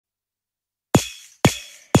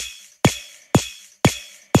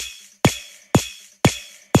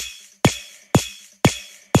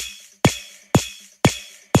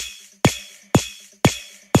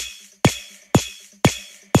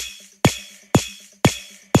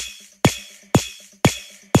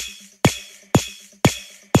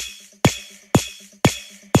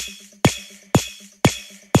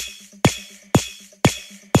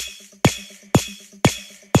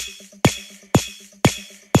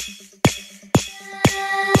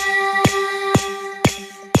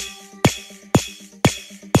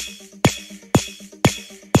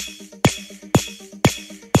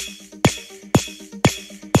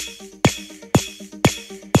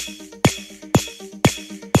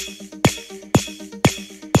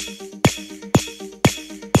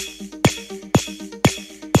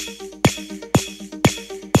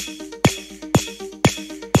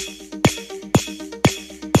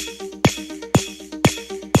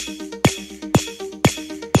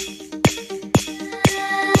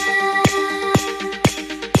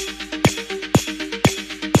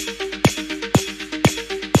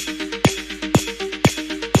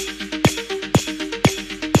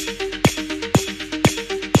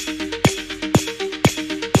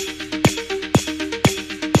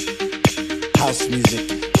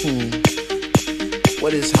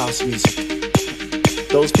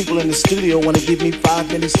studio want to give me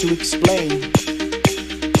 5 minutes to explain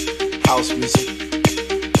house music.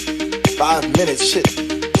 5 minutes, shit.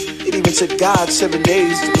 It even took God 7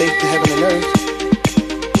 days to make the heaven and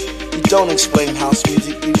earth. You don't explain house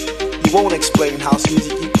music. You won't explain house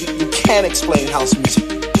music. You can't explain house music.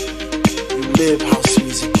 You live house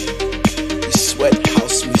music. You sweat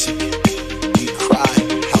house music. You cry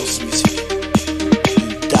house music.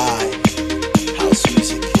 You die house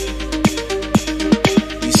music.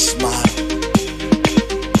 You smile.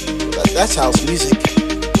 That's house music.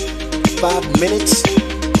 5 minutes.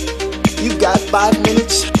 You got 5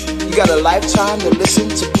 minutes. You got a lifetime to listen,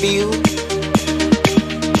 to feel.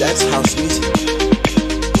 That's house music.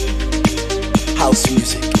 House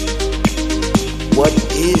music. What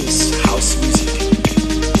is house music?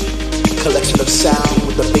 A collection of sound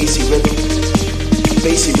with a bassy rhythm. A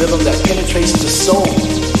bassy rhythm that penetrates the soul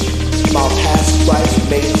from our past life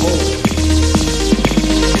made home.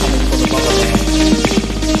 Coming from the motherland,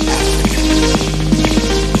 Africa.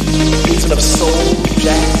 Beats of soul,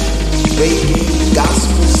 jazz, reggae,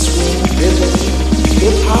 gospel, swing, rhythm,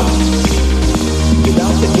 hip-hop,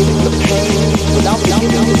 without forgetting the pain, without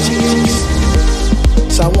forgetting the tears.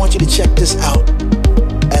 So I want you to check this out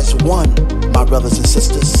as one, my brothers and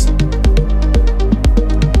sisters.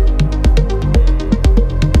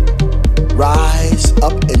 Rise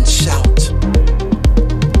up and shout,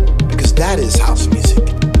 because that is house music.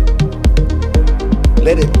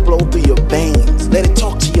 Let it flow through your veins. Let it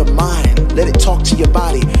talk to your mind. Let it talk to your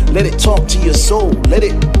body. Let it talk to your soul. Let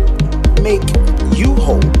it make you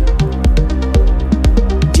whole.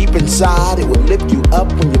 Deep inside, it will lift you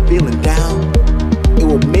up when you're feeling down. It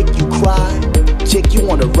will make you cry, take you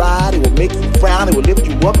on a ride. It will make you frown. It will lift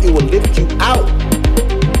you up. It will lift you out.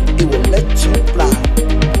 It will let you fly.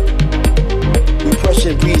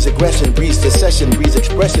 Repression breeds aggression, breeds secession, breeds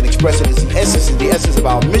expression. Expression is the essence of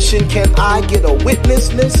our mission. Can I get a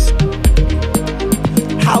witnessness?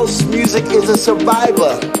 House music is a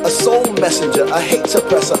survivor, a soul messenger, a hate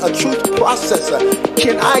suppressor, a truth processor.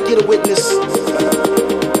 Can I get a witness?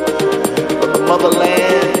 From the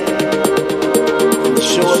motherland, from the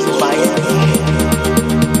shores of Miami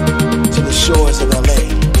to the shores of LA,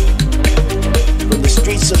 from the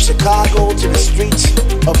streets of Chicago to the streets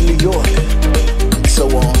of New York, and so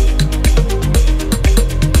on.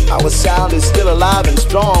 Our sound is still alive and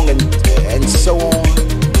strong, and so on,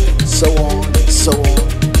 so on, and so on.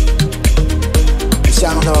 The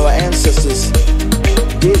sound of our ancestors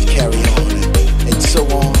did carry on, and so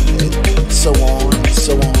on, and so on, and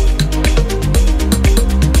so on.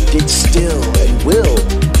 Did still and will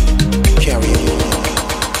carry on,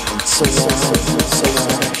 and so on, so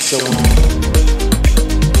on, so on.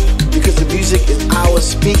 Because the music is our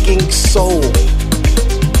speaking soul,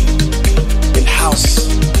 and house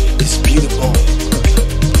is beautiful.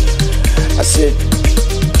 I said,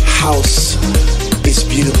 house is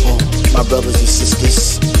beautiful, my brothers and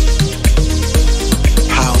sisters.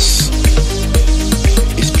 House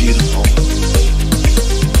is beautiful.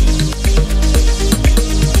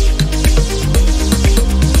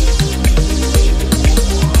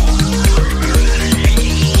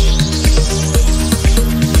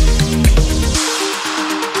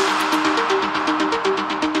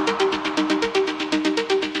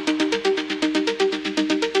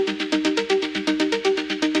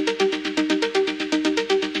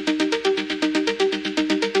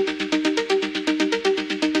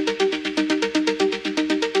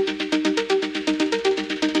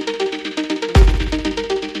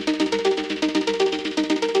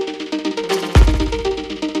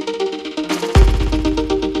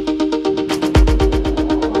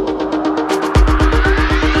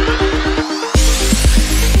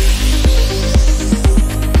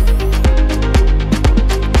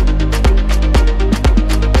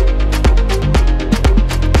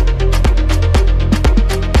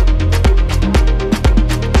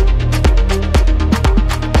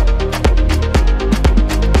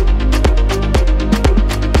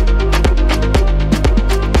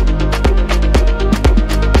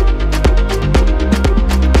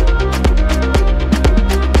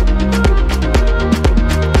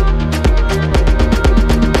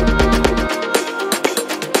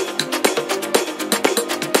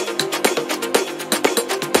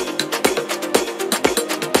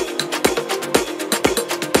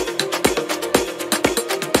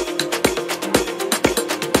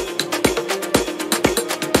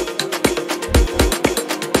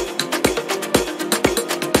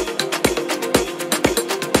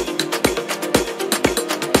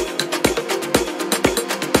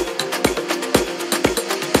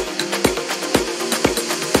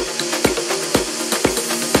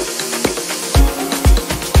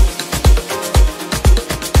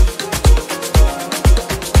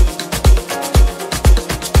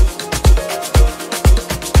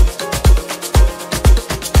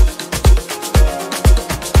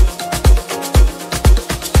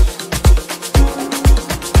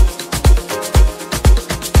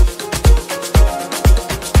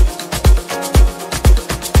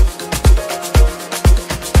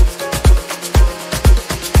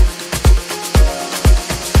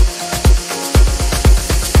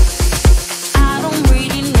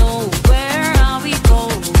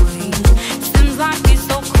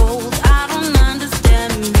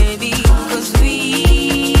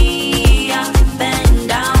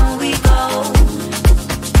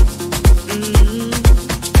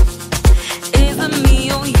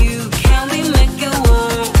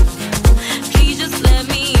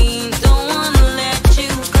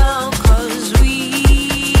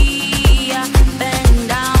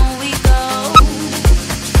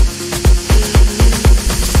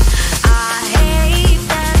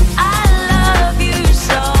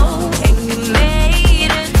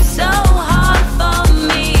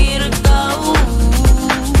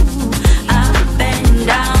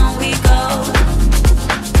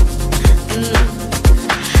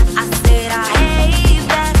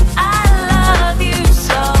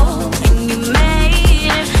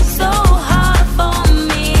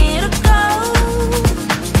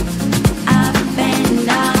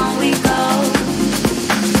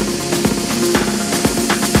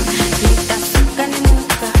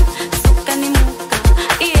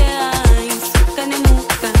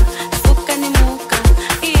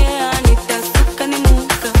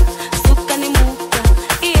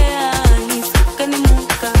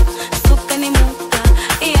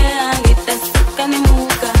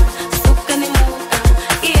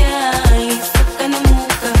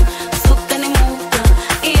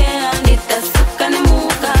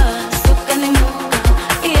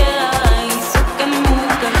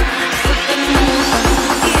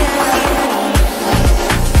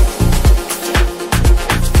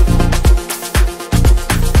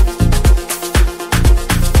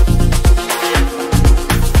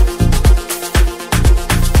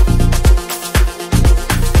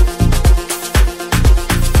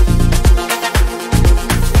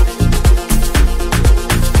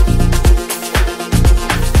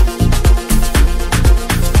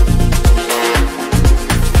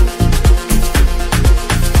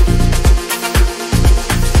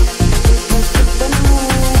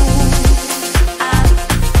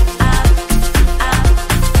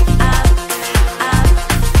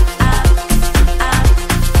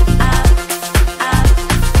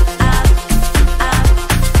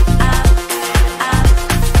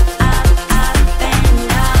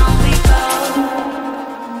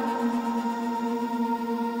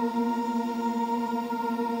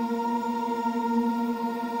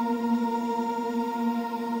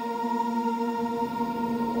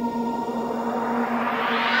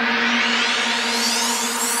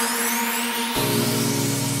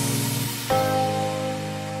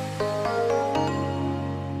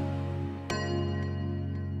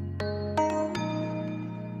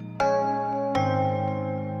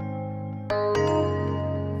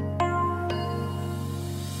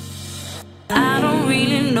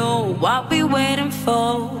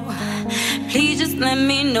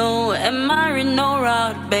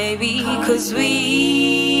 baby, 'cause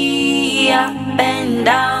we up and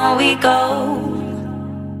down we go.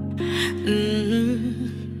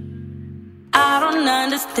 I don't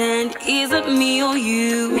understand, is it me or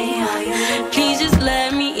you? Please just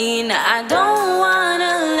let me in, I don't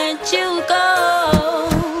wanna let you go.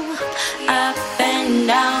 Up and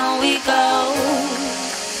down we go.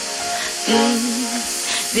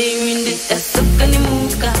 Dirindita sukani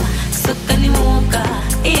muka,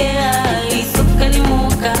 yeah,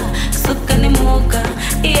 sukani muka,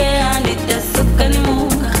 yeah, ndita sukani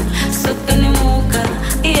muka, yeah, sukani muka,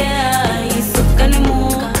 yeah, ndita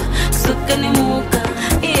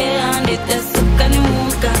sukani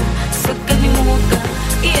muka,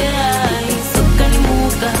 yeah,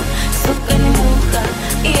 sukani muka,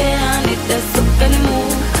 yeah, ndita sukani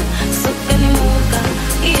muka,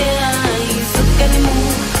 yeah, sukani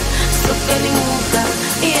muka,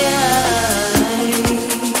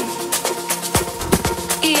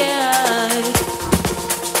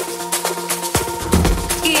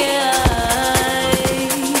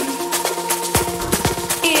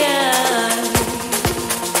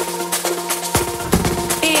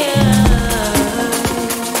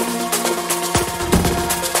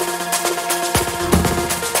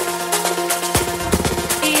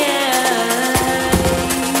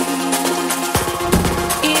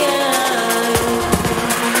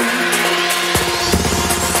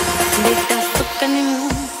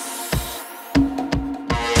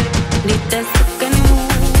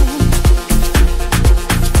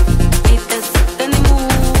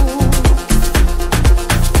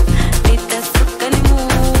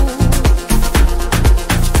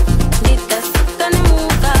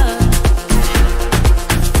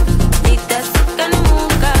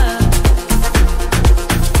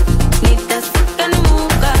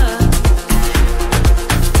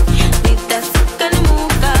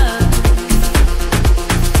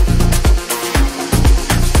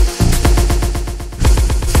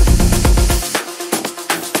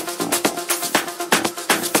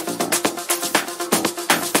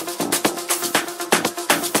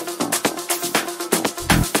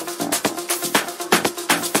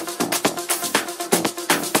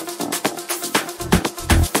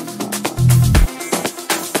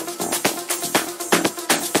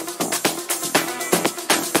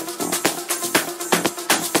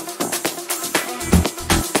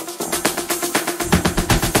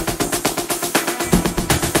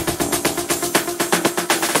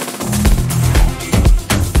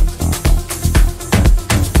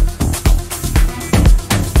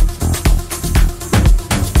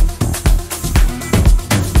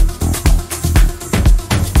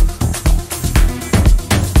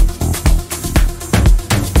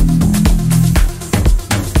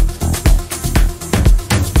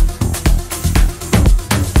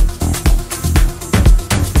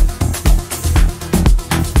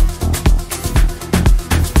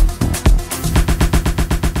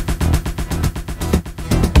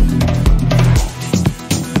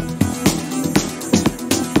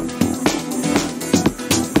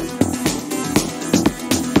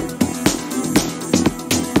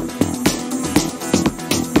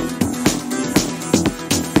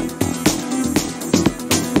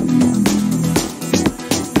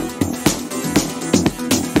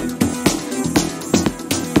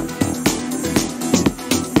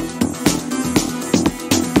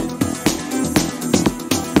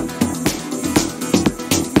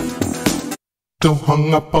 So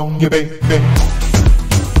hung up on you, baby.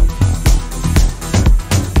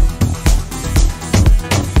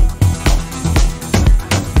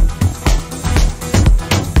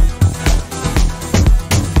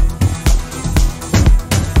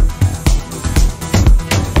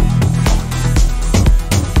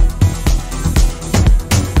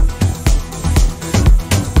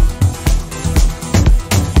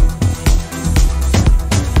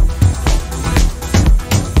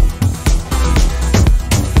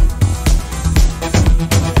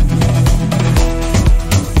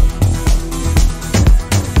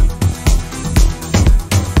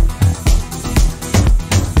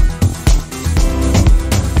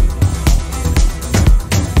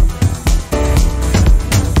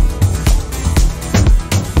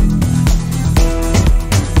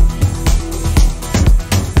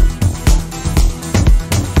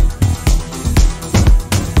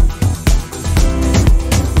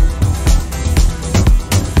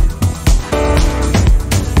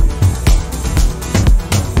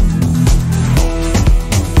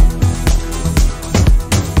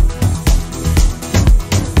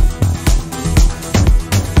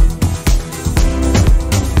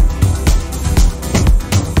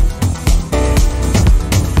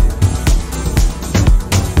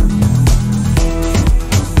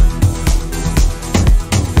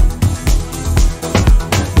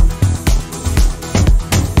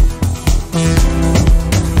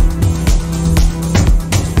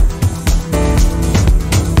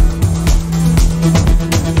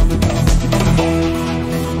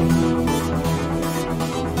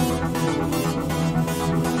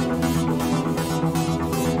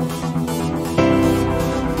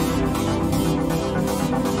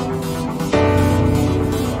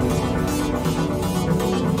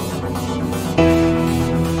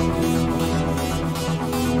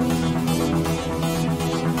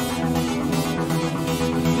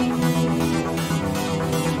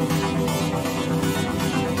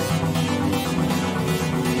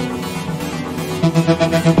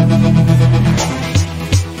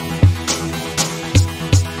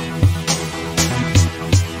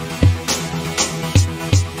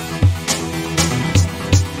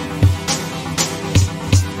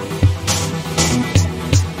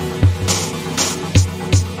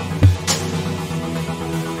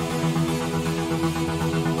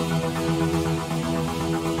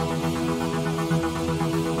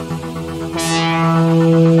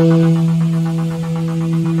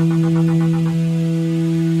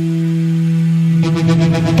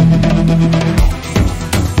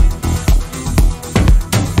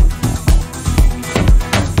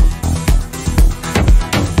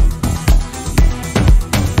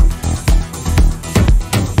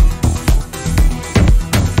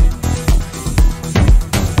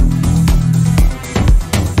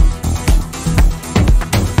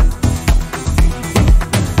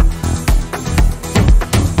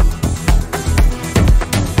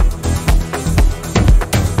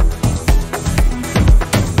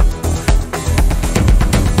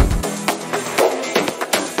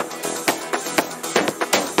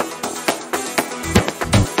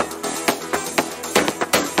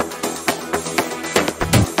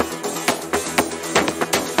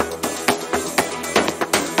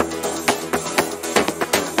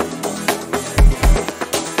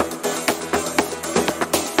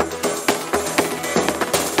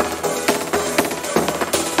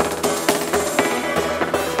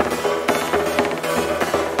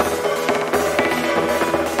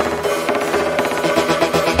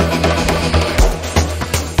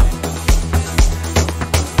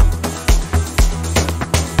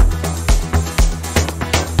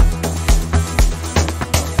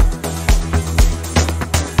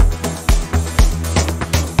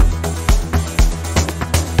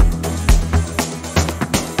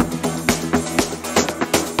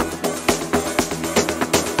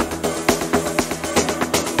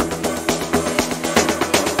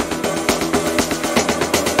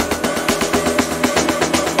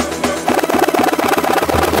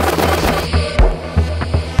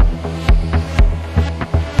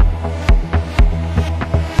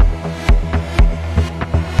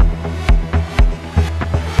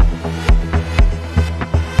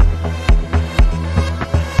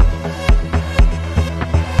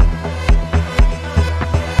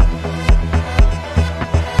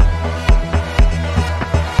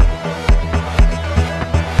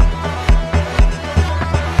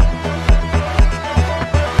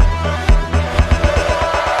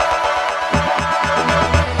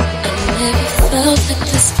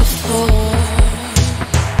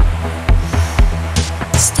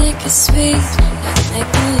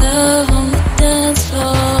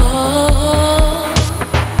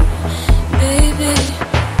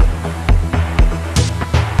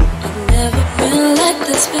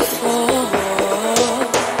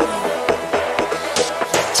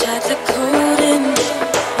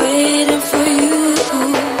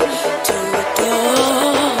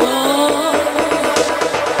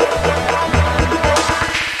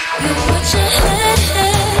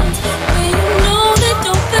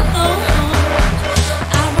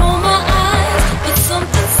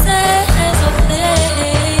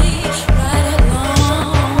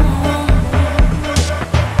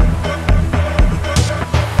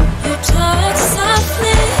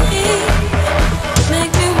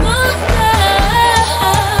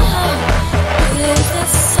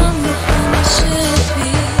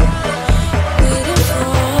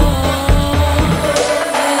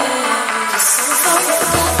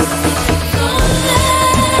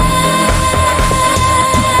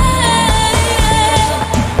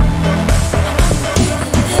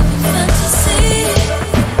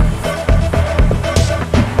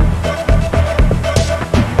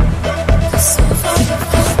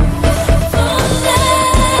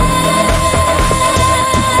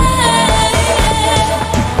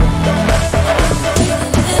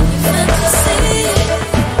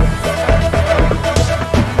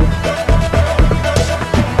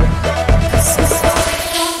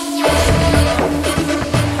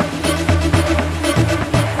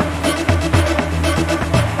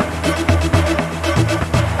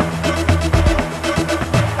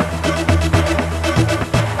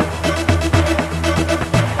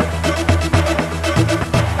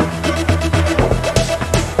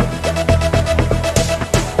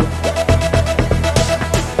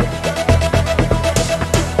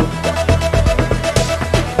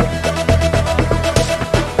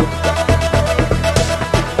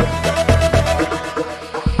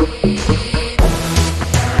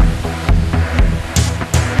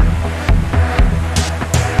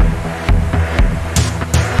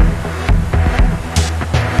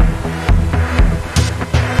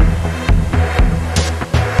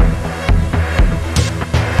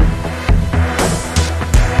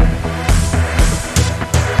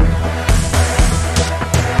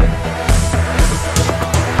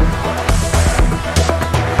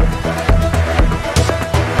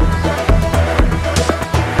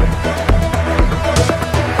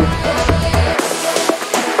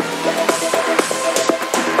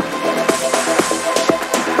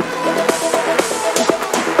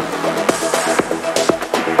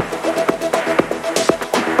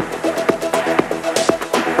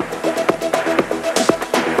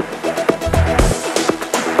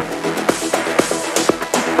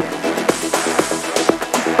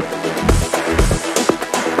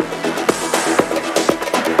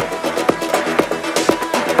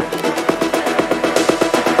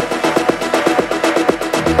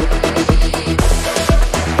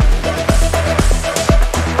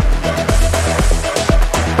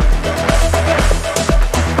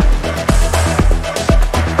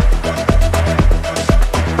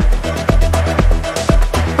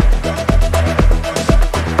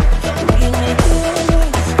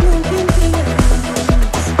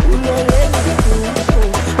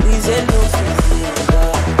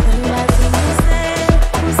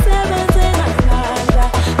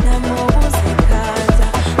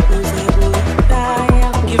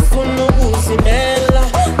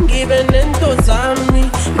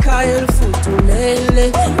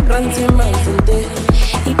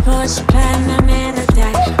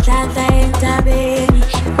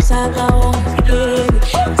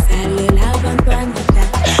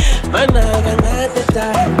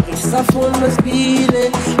 Safuna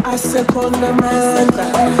spile, asekona manda,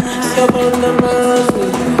 sabona manda,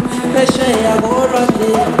 peshe ya gorande.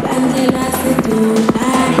 Bandela se tu,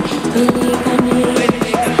 ay, pelikane,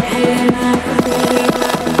 elena katerina.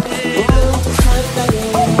 Umuntu kanda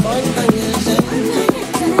yo, bonda ngeze.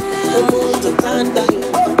 Umuntu kanda yo,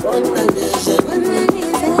 bonda ngeze.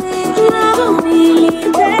 Mabili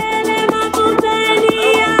tele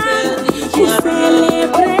makutenia, you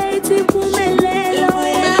celebrate pumelelo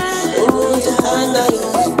ya. Umuntu kanda yo,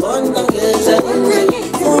 bonda ngeze.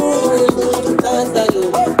 Umuntu kanda yo,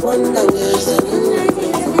 bonda ngeze.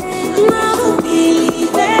 Mabili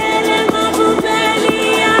tele makutenia.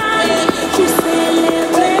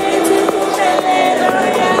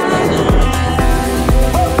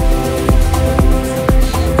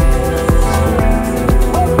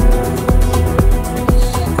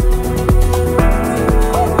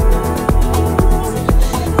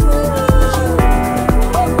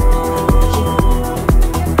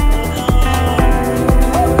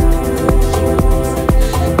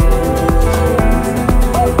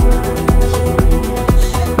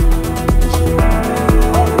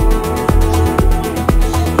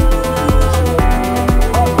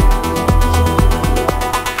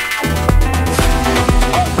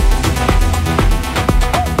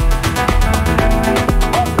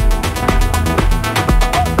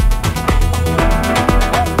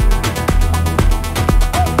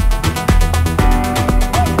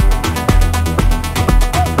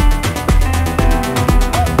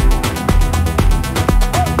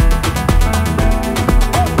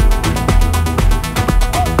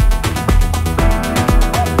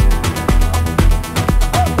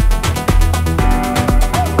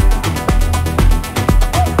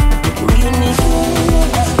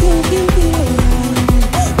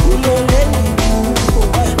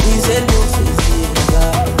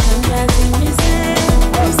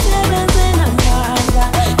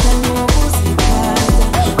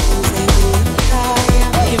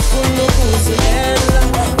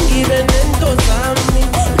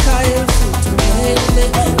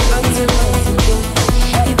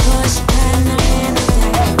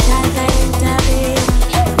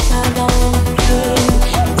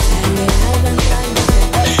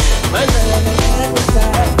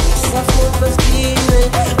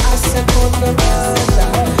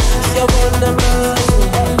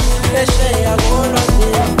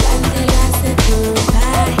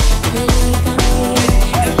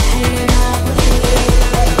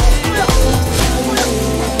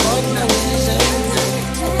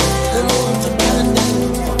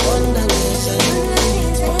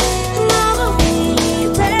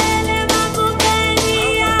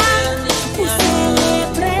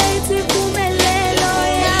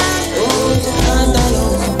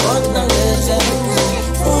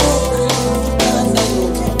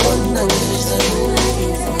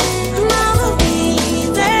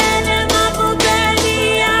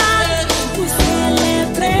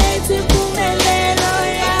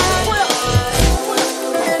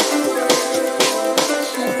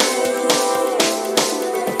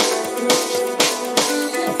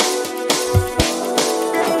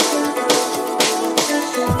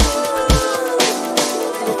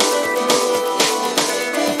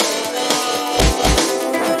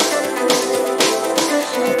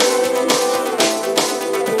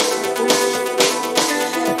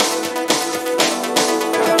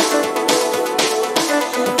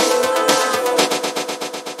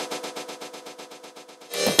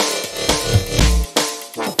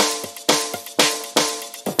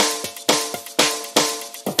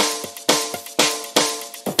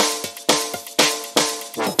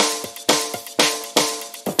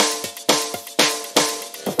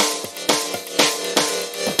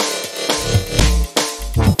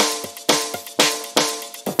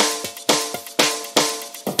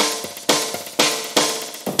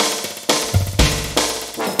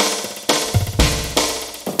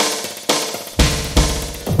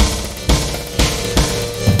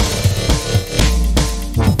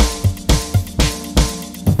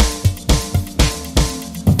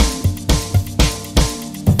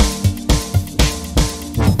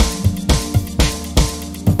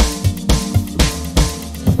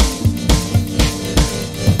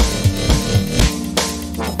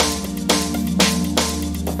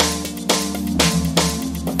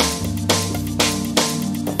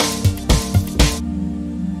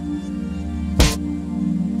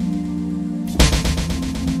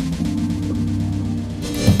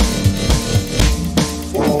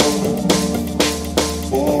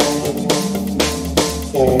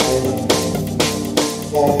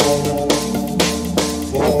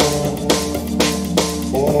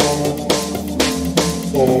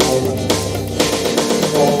 Umuntu